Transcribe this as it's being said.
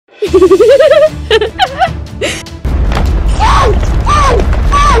Oh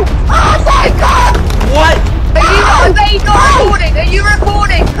my god! What? Are you not recording? Are you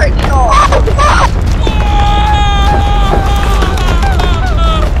recording, Parental?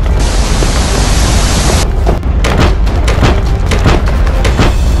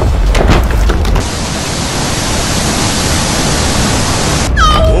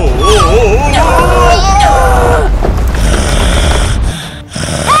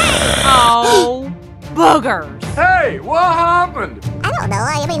 Oh, boogers. Hey, what happened? I don't know.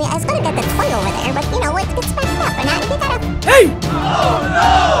 I mean, I was gonna get the toy over there, but you know, it's backed up, and now you gotta. Hey! Oh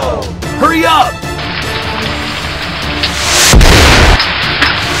no! Hurry up!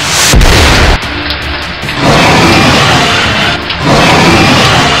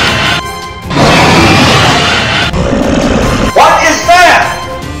 What is that?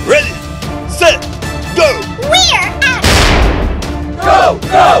 Ready, set, go! We're out. Go,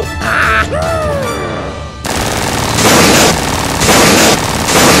 go!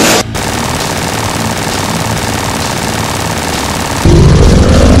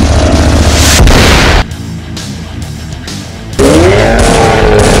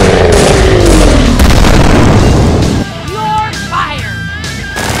 You're fired.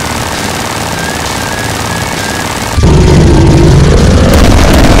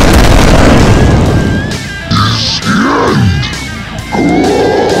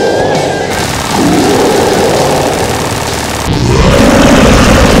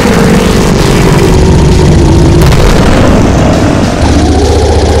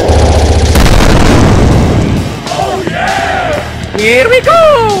 Here we go!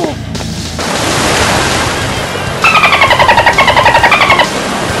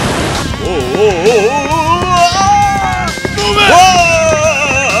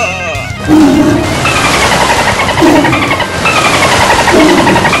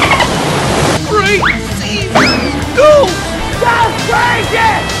 Great scene! Go! Just break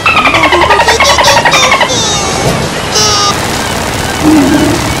it!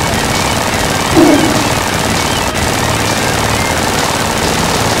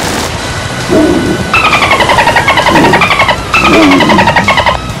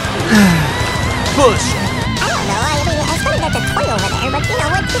 Push! I don't know. I mean, I was gonna get the toy over there, but you know,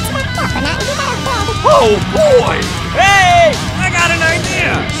 it's backed up, and now you gotta. Oh boy! Hey! I got an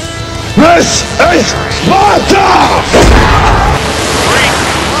idea! This is Sparta! Great!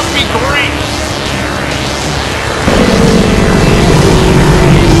 Must be great!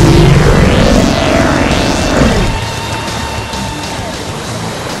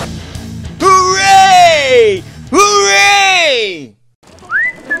 Hooray! Hooray!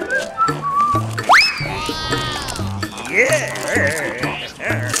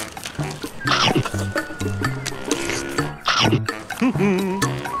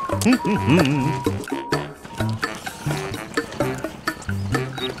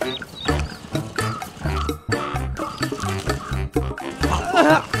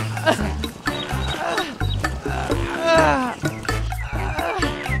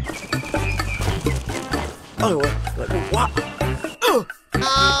 Oh, what?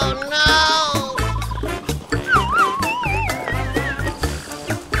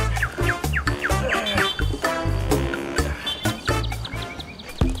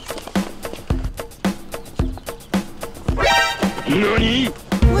 NANI?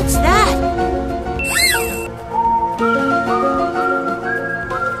 What's that?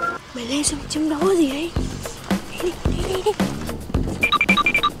 Mày lên xong trong đó gì đấy? Đi.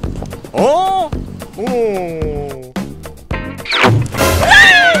 Oh! Oh!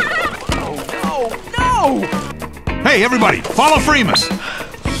 Oh, no! Hey, everybody, follow Freemus.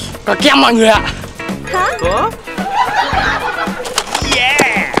 Có kem mọi người ạ. Hả? Có.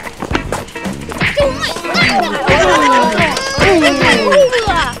 Yeah!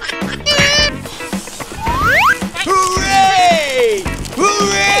 Hooray!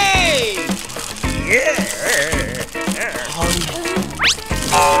 Hooray! Yeah!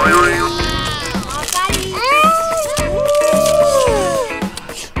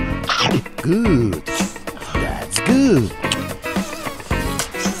 Good. That's good.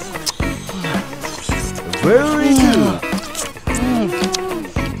 Very good.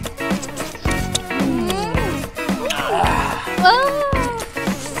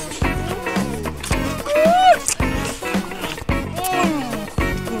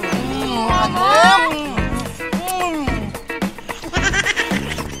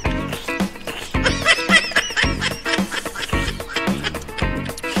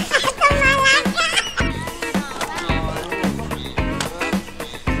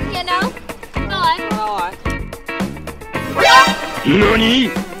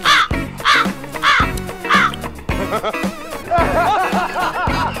 NANI? Hay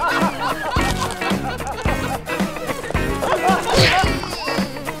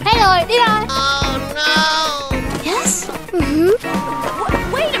rồi, đi rồi. Oh no! Yes.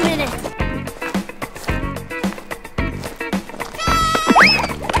 Wait a minute.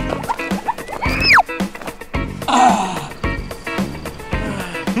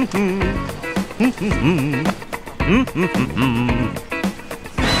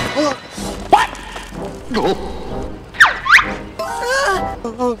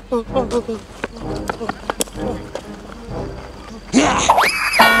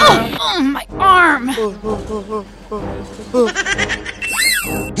 Oh, my arm!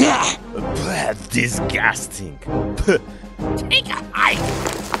 That's disgusting. Take a bite!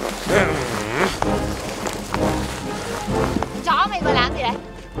 Chó mày vừa làm gì đấy?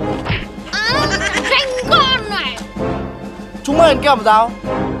 Danh con này! Chúng mày kêu làm sao?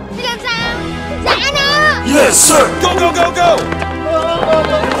 Thì làm sao? Dã nó! Yes, sir. Go, go, go, go.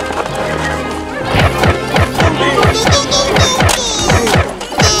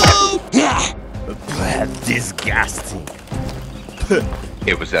 That's disgusting.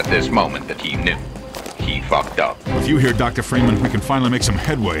 It was at this moment that he knew. He fucked up. With you here, Dr. Freeman, we can finally make some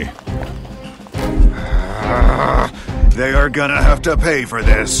headway. They are gonna have to pay for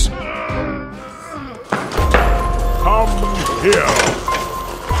this. Come here.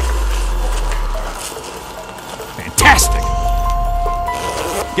 Fantastic.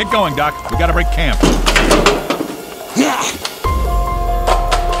 Get going, Doc. We gotta break camp.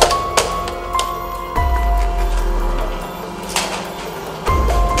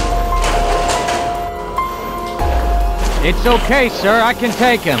 It's okay, sir. I can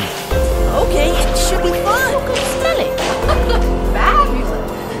take him. Okay, it should be fun. Smell it. Bad music.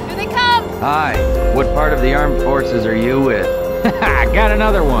 Here they come. Hi. What part of the armed forces are you with? I got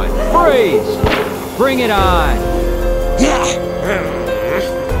another one. Freeze! Bring it on.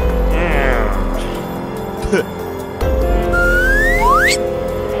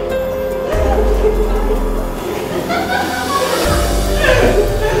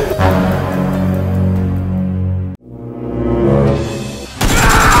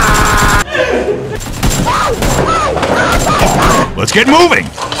 Let's get moving!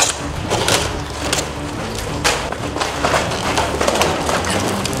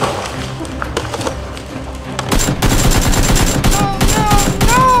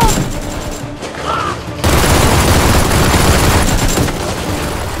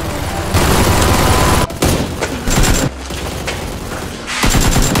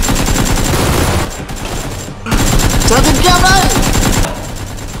 Chờ tìm kiếm đây.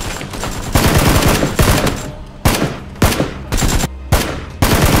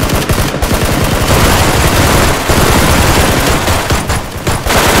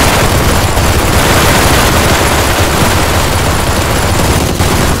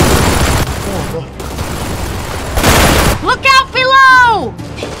 Look out below!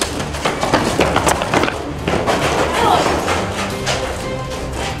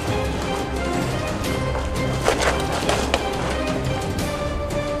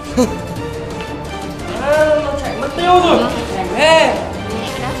 Nó chạy mất tiêu rồi. Ê.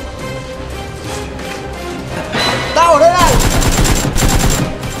 Tao ở đây này.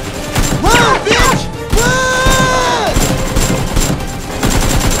 Run, bitch! Run!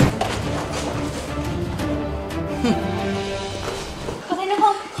 Có thấy nó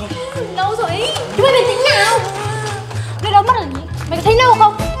không? Đâu rồi? Chúng mày bình tĩnh nào. Nơi đâu mất rồi nhỉ? Mày có thấy đâu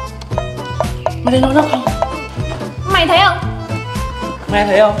không? Mày thấy nó đâu không? Mày thấy không? Mày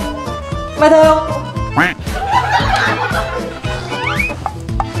thấy không? Mày thấy không? Mày thấy không?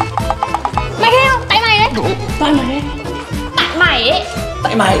 Tại mày đấy. Tại mày. Tại mày ấy.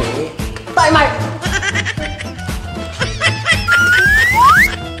 Tại mày. Tại mày.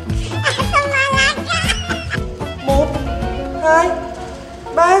 Một, hai,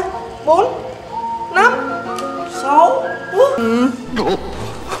 ba, bốn, năm, sáu.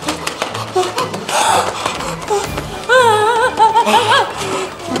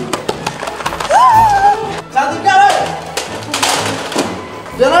 Sao tìm ra đây?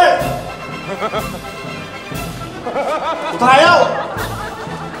 Đến đây. Thái đâu?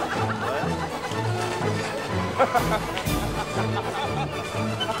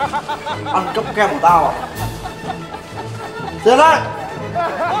 Ăn cắp kem của tao à? Đến đây.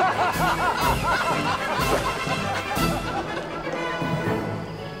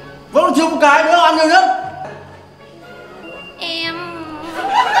 Vẫn thiếu một cái nữa, ăn nhiều nhất. Em...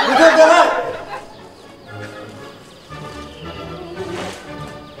 Đi thêm đến đây.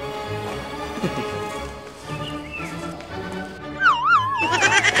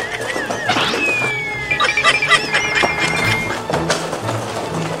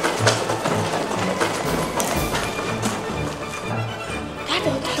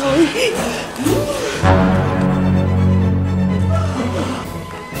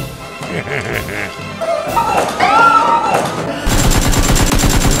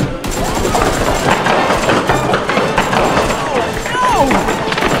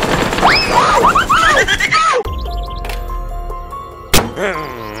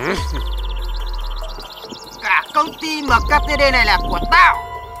 Cả công ty mktd này là của tao.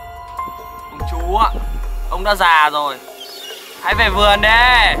 Ông chú ạ, ông đã già rồi, hãy về vườn đi.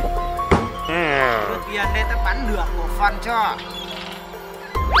 Đưa tiền để tao bán nửa cổ phần cho.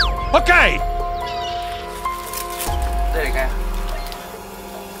 Okay. Đây này kìa.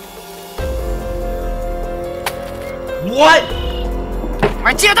 What?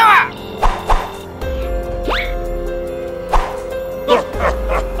 Mày chia tao à?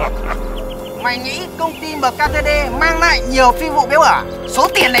 Mày nghĩ công ty mktd mang lại nhiều phi vụ béo à? Số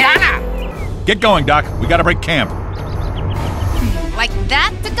tiền này đáng à? Get going, Doc. We gotta break camp. Like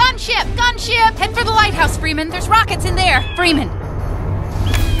that? The gunship! Gunship! Head for the lighthouse, Freeman. There's rockets in there. Freeman.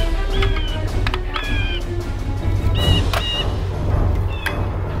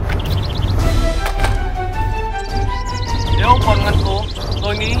 Nếu còn ngăn cố,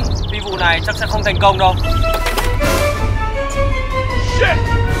 tôi nghĩ phi vụ này chắc sẽ không thành công đâu. Shit!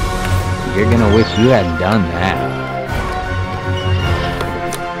 You're gonna wish you hadn't done that.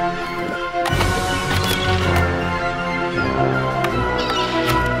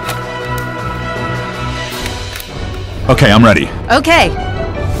 Okay, I'm ready. Okay.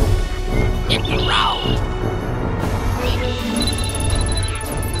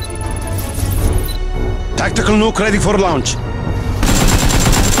 Tactical nuke ready for launch.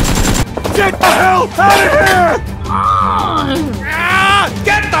 Get the hell out of here!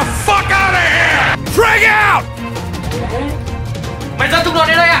 Get the fuck out of here! Frag out! Mày dẫn chúng nó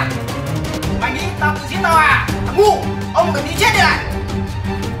đến đây à? Mày nghĩ tao tự giết tao à? Thằng ngu! Ông cần đi chết đi này!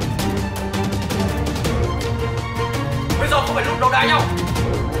 Bây giờ không phải lúc đấu đá nhau.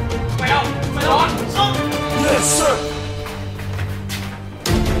 Mày đâu? Mày đâu? Yes, sir.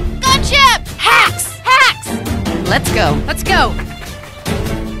 Gunship! Hacks! Hacks! Let's go. Let's go.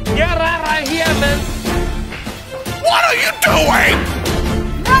 Get right here, man! What are you doing?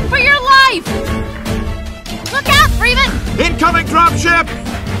 Run for your life! Look out, Freeman! Incoming dropship!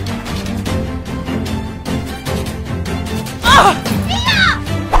 Oh!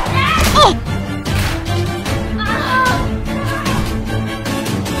 Oh!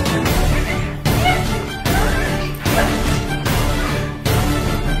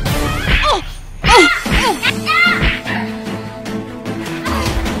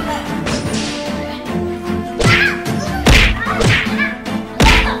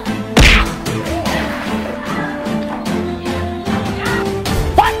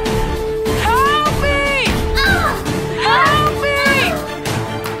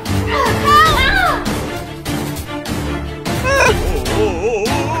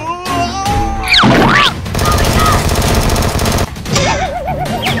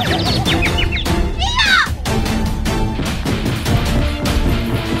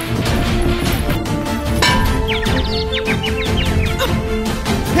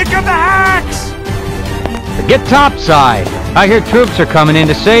 Get topside! I hear troops are coming in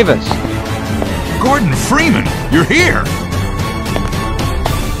to save us. Gordon Freeman, you're here!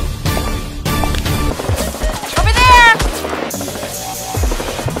 Over there!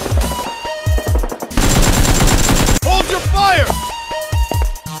 Hold your fire!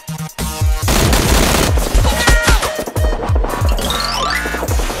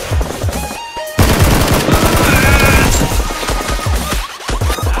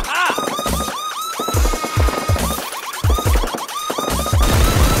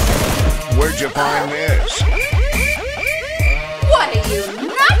 Where'd you find this? What are you,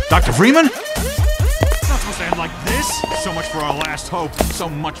 nuts? Dr. Freeman? It's not supposed to end like this. So much for our last hope. So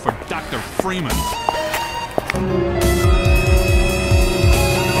much for Dr. Freeman.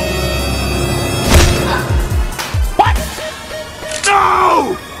 What?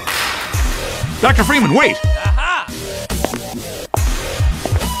 No! Dr. Freeman, wait!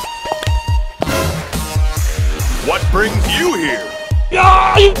 What brings you here?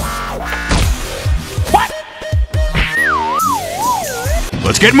 What?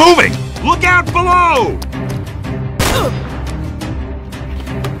 Let's get moving! Look out below!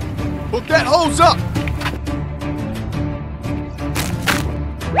 Hook that hose up!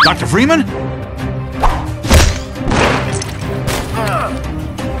 Dr. Freeman?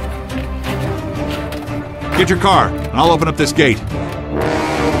 Get your car, and I'll open up this gate.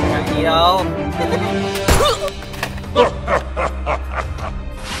 Gì đâu.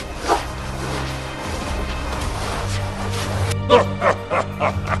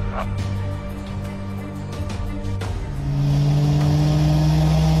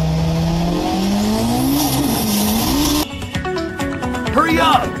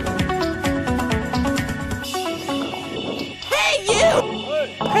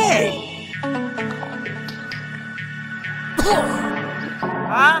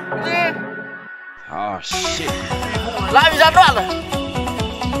 shit. Lại bị gián đoạn rồi.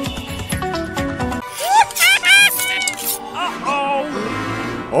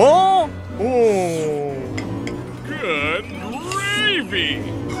 Oh. Good gravy.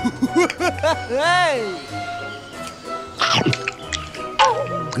 Hey.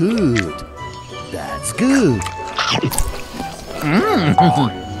 Good. That's good.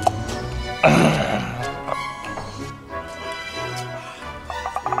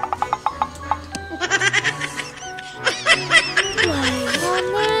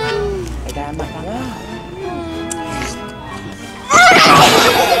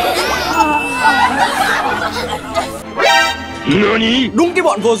 Đúng cái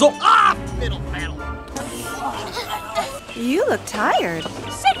bọn vô dụng. You look tired.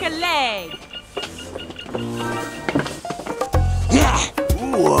 Sick a leg.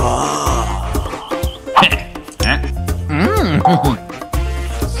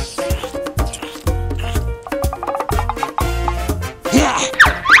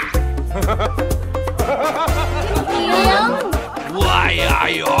 Why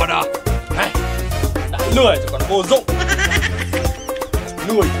I order? Đã lười rồi còn vô dụng.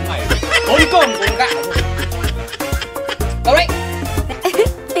 Lười mày. Tốn cơm tốn gạo thôi. Đâu đấy?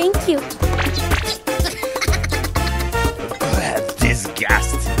 Thank you.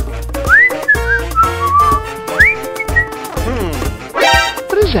 Disgusting.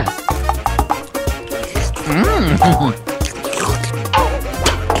 What is that?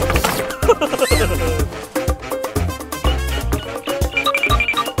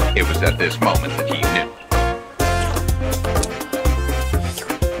 It was at this moment that he knew.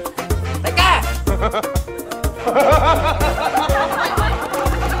 Đại ca.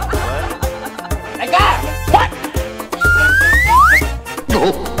 Đại ca.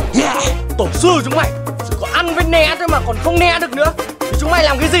 Tổ sư chúng mày chỉ có ăn với né thôi mà còn không né được nữa thì chúng mày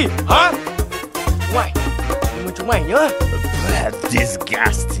làm cái gì hả? Chúng mày, nhưng mà chúng mày nhớ.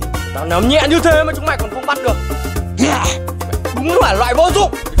 Disgusting. Tao nắm nhẹ như thế mà chúng mày còn không bắt được. Đúng là loại vô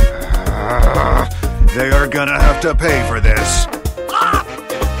dụng. They are gonna have to pay for this.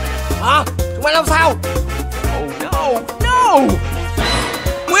 Hả? Chúng mày làm sao? Oh no!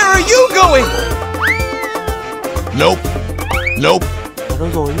 Where are you going? Nope. Nope. Ở đâu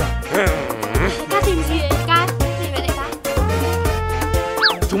rồi nhỉ? Đại ca tìm gì vậy đại ca? Gì vậy đại ca?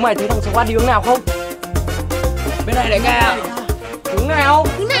 Chúng mày thấy thằng SWAT đi hướng nào không? Bên này đại ca. Hướng nào?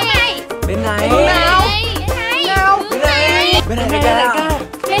 Hướng này. Bên này. Hướng nào? Bên này. Bên này đại ca.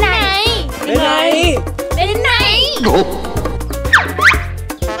 Bên này. Bên này. Bên này. Thôi.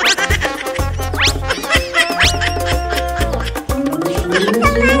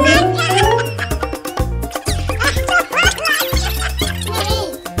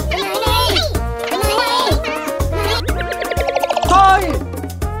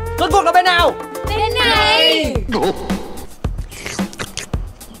 Rốt cuộc là bên nào? Bên này.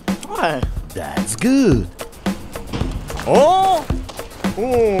 That's good. Oh.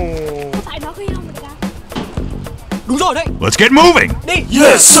 Có phải nó gây không đại ca? Đúng rồi đấy. Let's get moving. Đi.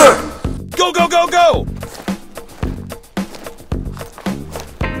 Yes, sir. Go, go, go, go.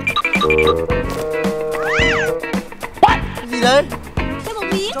 Gì đấy? Cho một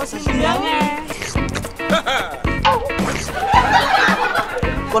miếng. Cho xin miếng.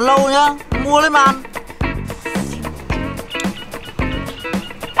 Còn lâu nhá. Mua lên màn.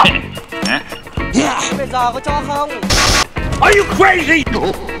 Bây giờ có cho không? Are you crazy? No,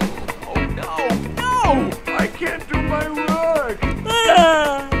 I can't do my work. No.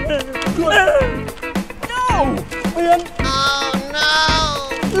 Uyên. Oh no.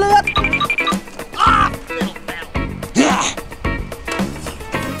 Lướt.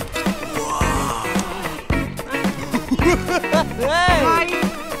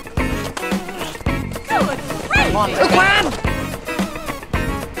 Ngon. Khoan.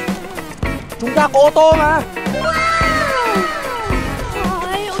 Chúng ta có ô tô mà. Trời,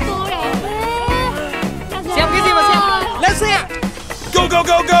 ô tô đẹp thế. Xem cái gì mà xem. Lên xe. Go, go,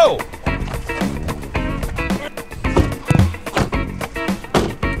 go, go.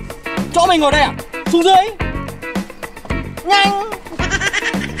 Chỗ mình ngồi đây à? Xuống dưới. Nhanh.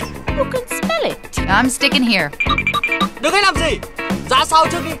 You can smell it. I'm sticking here. Đừng ấy làm gì. Ra sau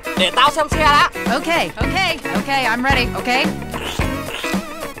trước đi. Để tao xem xe đã. Okay, I'm ready, okay?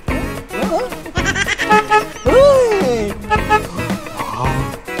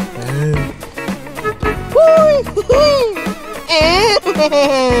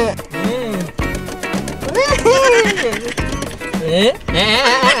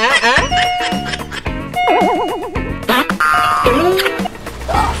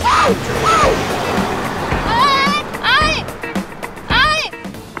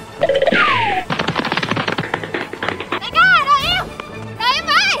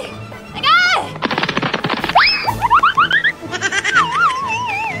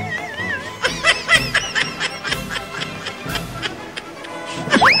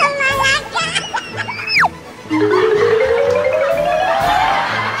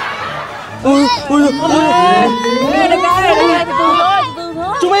 Đại ca, từ từ thôi.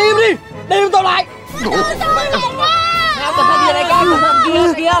 Chúng mày im đi, để em tao lại. Cẩn thận kìa đại ca, cẩn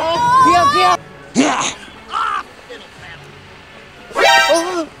thận kìa.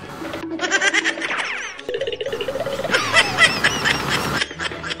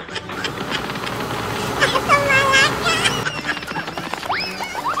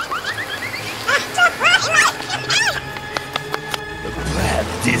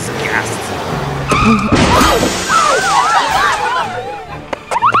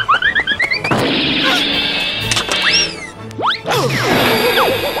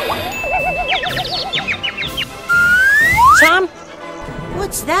 Sam,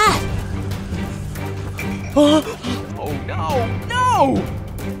 What's that? Oh no, no!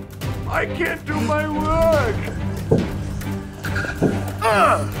 I can't do my work!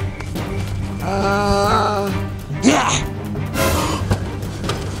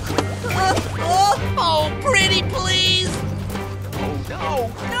 Oh, pretty please! Oh no,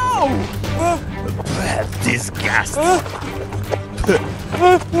 no! Disgust.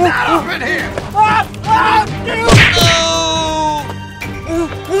 Not up in here!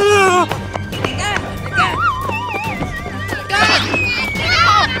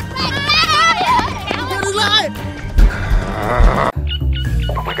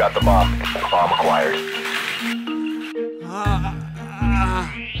 We got the bomb. Bomb acquired.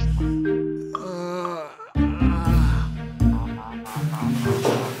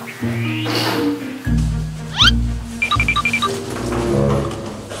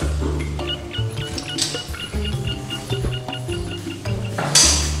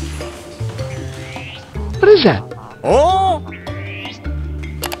 What is that? oh,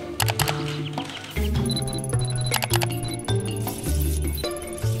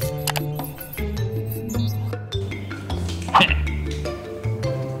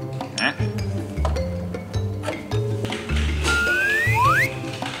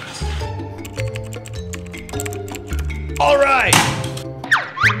 All right!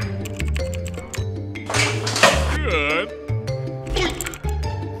 Good.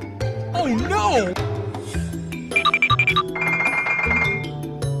 Oh no!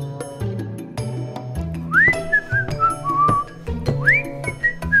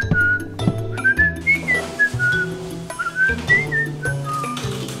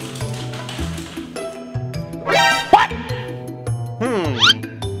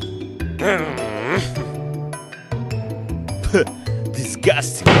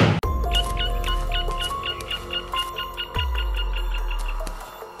 Disgusting.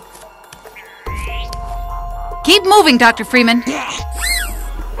 Keep moving, Dr. Freeman.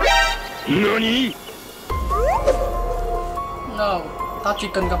 Nani? no, tao chỉ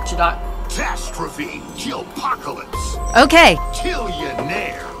cần gặp chị Đại. Catastrophe! Geopocalypse! Okay. HUYYN!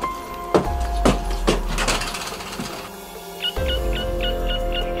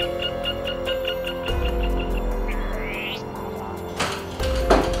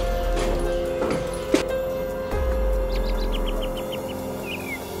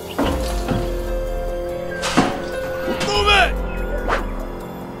 Move it!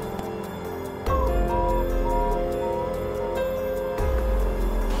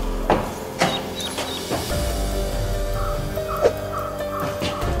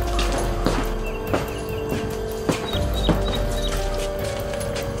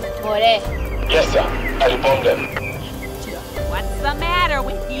 Ngồi đây. Yes, sir. I informed them. What's the matter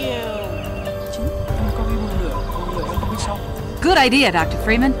with you? Good idea, Dr.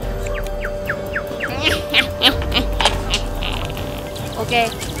 Freeman. Ok,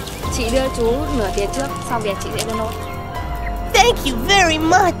 chị đưa chú nửa tiền trước, xong việc chị sẽ đưa nốt. Thank you very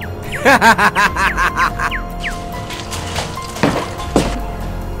much.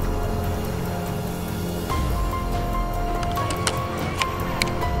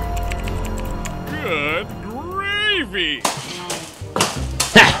 Good gravy!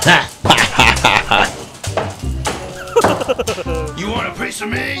 You want a piece of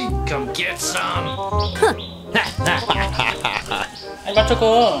me? Come get some. Anh bắt cho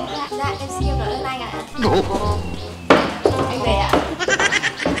cô. Dạ, em xin cảm ơn anh ạ. Anh về ạ.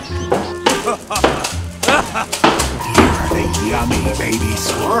 The yummy baby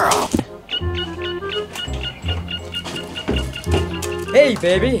squirrel. Hey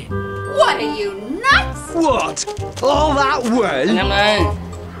baby. What are you, nuts? What? All that way? Anh em đây.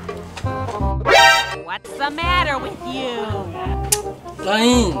 What's the matter with you?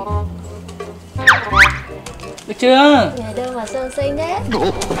 Đây. Được chưa? Nhà đơn mà Sơn xinh thế.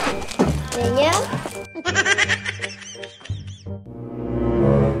 Này nhá.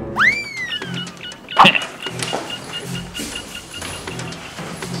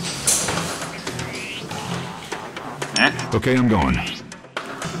 Okay, I'm going.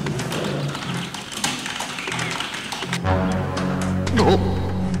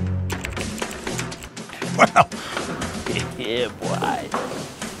 Well, yeah, boy.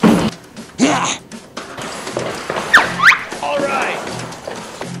 Yeah. All right.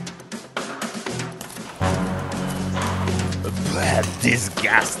 That's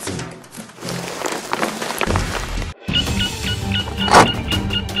disgusting.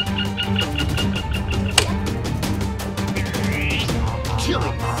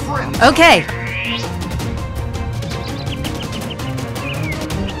 Okay.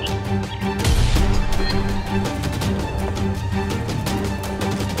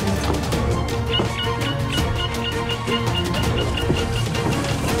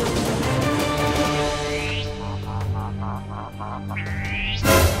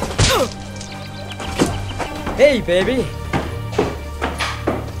 Hey, baby.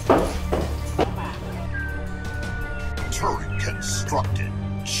 Turret constructed.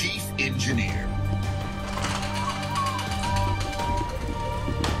 Chief Engineer.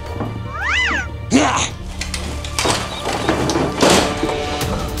 Yeah.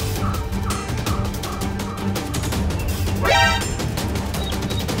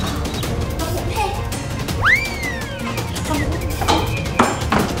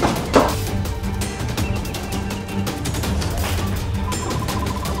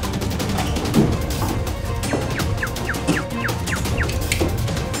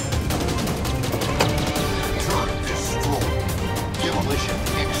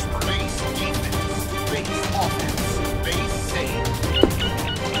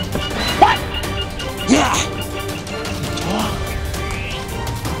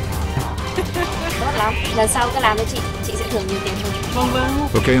 Lần sau cứ làm với chị sẽ thưởng nhiều tiền hơn.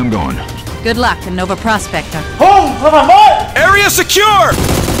 Okay, I'm going. Good luck in Nova Prospector. Hùng, không phản bội. Area secure!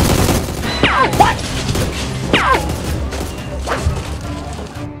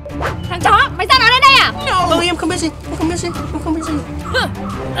 Thằng chó, mày sao nó đến đây à? Em không biết gì, em không biết gì, em không biết gì.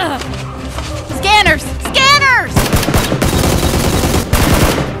 Scanners! Scanners!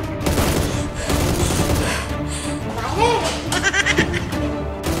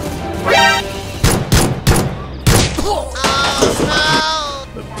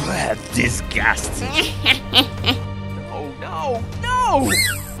 That's disgusting. Oh no! No!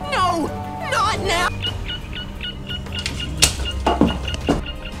 No! Not now!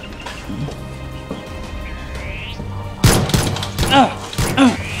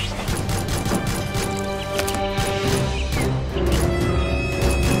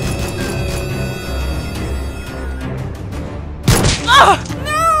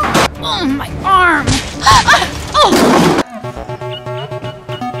 Oh, my arm!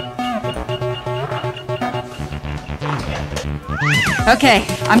 Okay,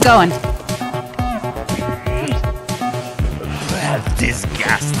 I'm going. That's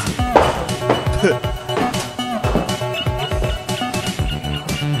disgusting.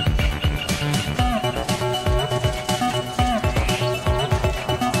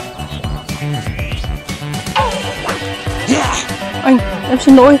 Anh, em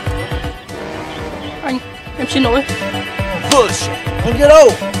xin lỗi. Anh, em xin lỗi. Bullshit. Không biết đâu.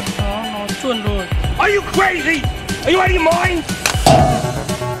 Nó chuồn rồi. Are you crazy? Are you out of your mind?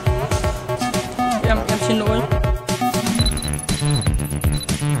 Em xin lỗi.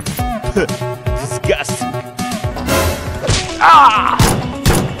 Disgusting. Ah!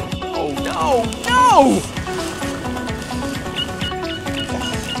 Oh no! No!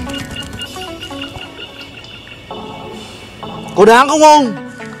 Có đáng không ông?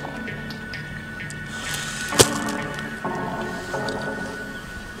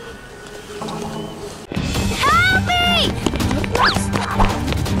 Help me!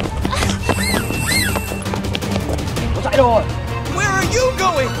 Nó chạy rồi. Where are you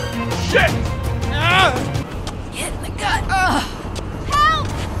going? Shit! Get in the gut. Help!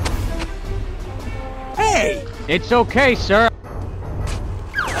 Hey! It's okay, sir.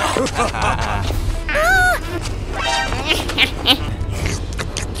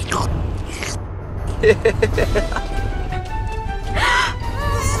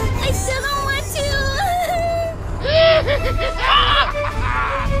 I still don't want to.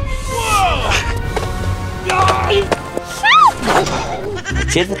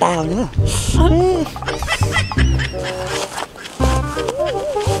 Chết với tao nữa. Huh?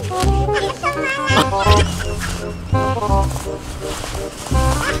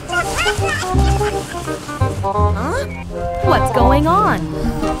 What's going on?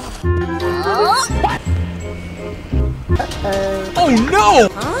 Oh no!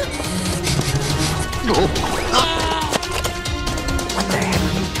 Huh? What the heck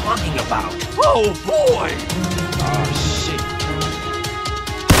are you talking about? Oh boy! Oh shit!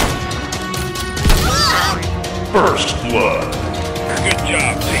 First blood. Good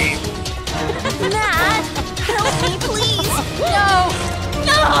job, team. Matt, help me, please. No!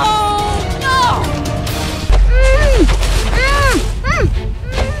 No! No!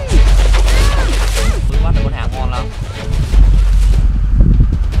 มึงว่าเป็นคนหางอนแล้ว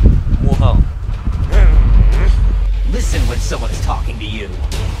มัวเข้า Listen when someone's talking to you.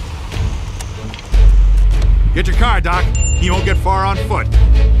 Get your car, Doc. He won't get far on foot.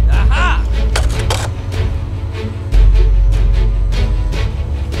 Aha!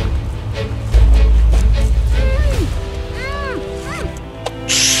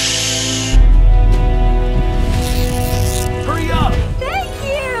 Hurry up! Thank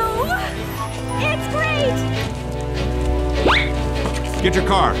you! It's great! Get your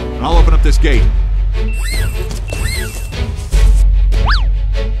car, and I'll open up this gate.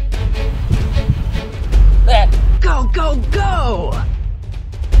 Go, go, go!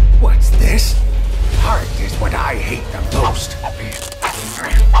 What's this? Heart is what I hate the most.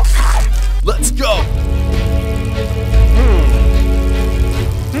 Let's go!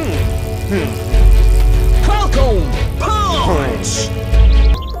 Falcon Punch!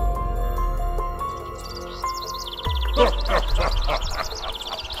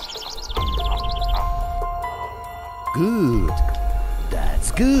 Good. That's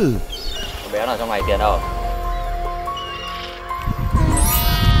good. Bé nào trong này tiền đâu?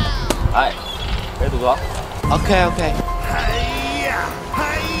 Đấy, để tụi đó. Okay, okay. Hi-ya!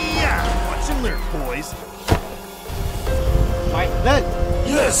 Hi-ya! Watch and learn, boys. Mày lên.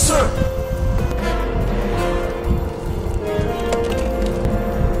 Yes, sir.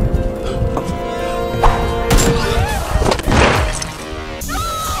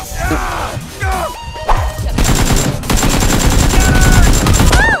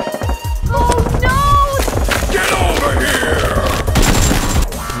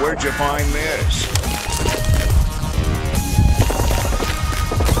 Where'd you find this?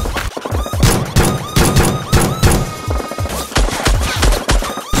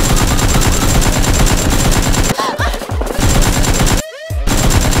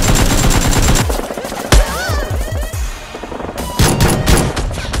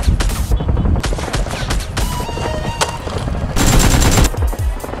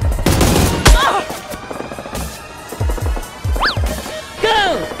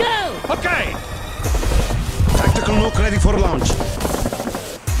 Okay! Tactical nuke ready for launch.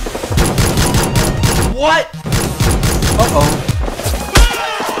 What? Uh-oh.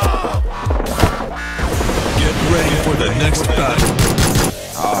 Get ready for the next battle.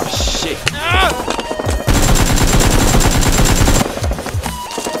 Oh, shit.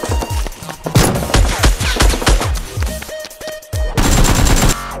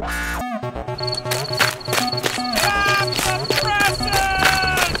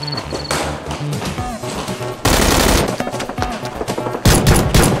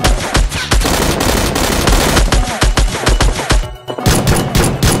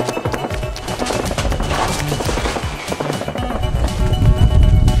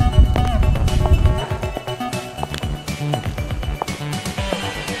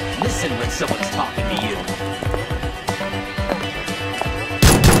 Listen when someone's talking to you.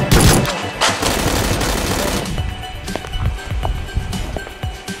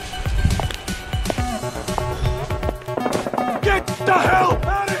 Get the hell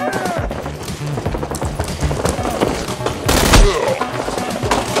out of here!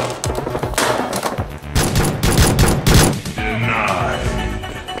 Denied.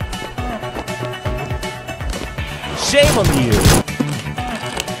 Shame on you.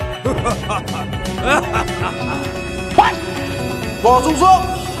 Bỏ súng xuống.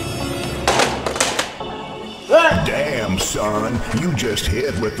 Damn, son, you just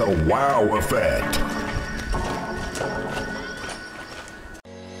hit with the wow effect.